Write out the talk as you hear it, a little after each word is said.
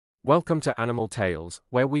Welcome to Animal Tales,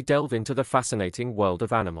 where we delve into the fascinating world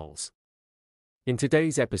of animals. In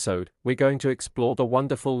today's episode, we're going to explore the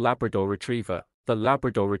wonderful Labrador Retriever. The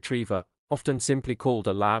Labrador Retriever, often simply called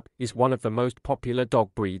a lab, is one of the most popular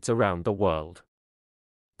dog breeds around the world.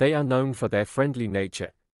 They are known for their friendly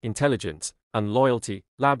nature, intelligence, and loyalty.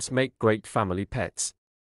 Labs make great family pets.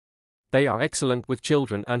 They are excellent with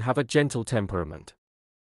children and have a gentle temperament.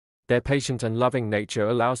 Their patient and loving nature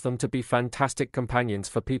allows them to be fantastic companions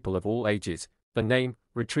for people of all ages. The name,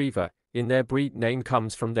 Retriever, in their breed name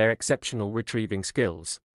comes from their exceptional retrieving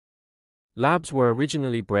skills. Labs were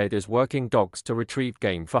originally bred as working dogs to retrieve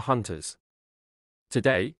game for hunters.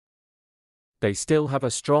 Today, they still have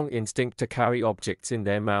a strong instinct to carry objects in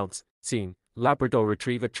their mouths. Scene: Labrador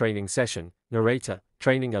Retriever training session. Narrator: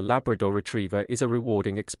 training a Labrador Retriever is a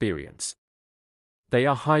rewarding experience. They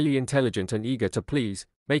are highly intelligent and eager to please,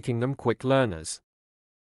 making them quick learners.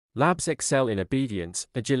 Labs excel in obedience,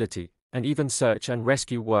 agility, and even search and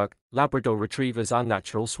rescue work. Labrador Retrievers are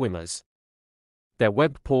natural swimmers. Their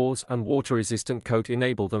webbed paws and water-resistant coat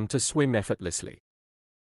enable them to swim effortlessly.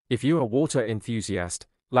 If you're a water enthusiast,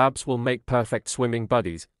 Labs will make perfect swimming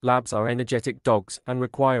buddies. Labs are energetic dogs and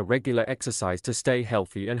require regular exercise to stay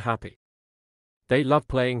healthy and happy. They love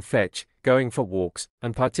playing fetch, going for walks,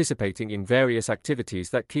 and participating in various activities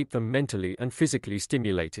that keep them mentally and physically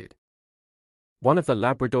stimulated. One of the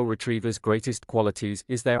Labrador Retriever's greatest qualities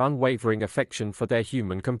is their unwavering affection for their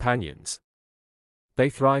human companions. They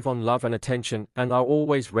thrive on love and attention and are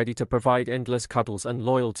always ready to provide endless cuddles and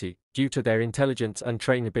loyalty. Due to their intelligence and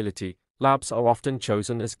trainability, Labs are often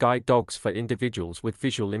chosen as guide dogs for individuals with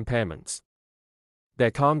visual impairments. Their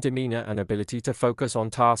calm demeanor and ability to focus on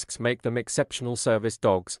tasks make them exceptional service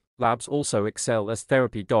dogs. Labs also excel as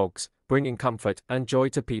therapy dogs, bringing comfort and joy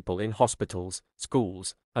to people in hospitals,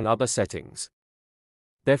 schools, and other settings.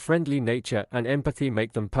 Their friendly nature and empathy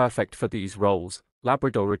make them perfect for these roles.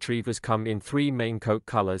 Labrador Retrievers come in three main coat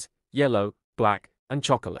colors: yellow, black, and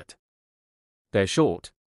chocolate. Their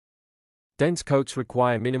short, dense coats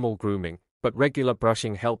require minimal grooming, but regular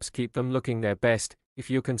brushing helps keep them looking their best. If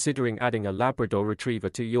you're considering adding a Labrador Retriever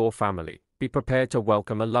to your family, be prepared to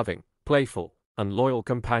welcome a loving, playful, and loyal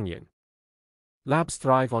companion. Labs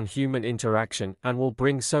thrive on human interaction and will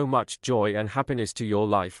bring so much joy and happiness to your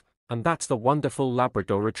life, and that's the wonderful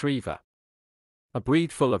Labrador Retriever. A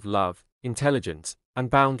breed full of love, intelligence, and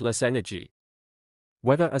boundless energy.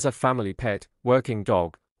 Whether as a family pet, working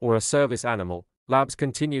dog, or a service animal, Labs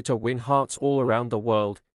continue to win hearts all around the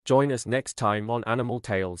world. Join us next time on Animal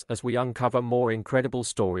Tales as we uncover more incredible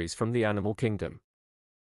stories from the animal kingdom.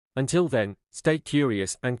 Until then, stay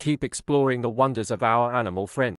curious and keep exploring the wonders of our animal friends.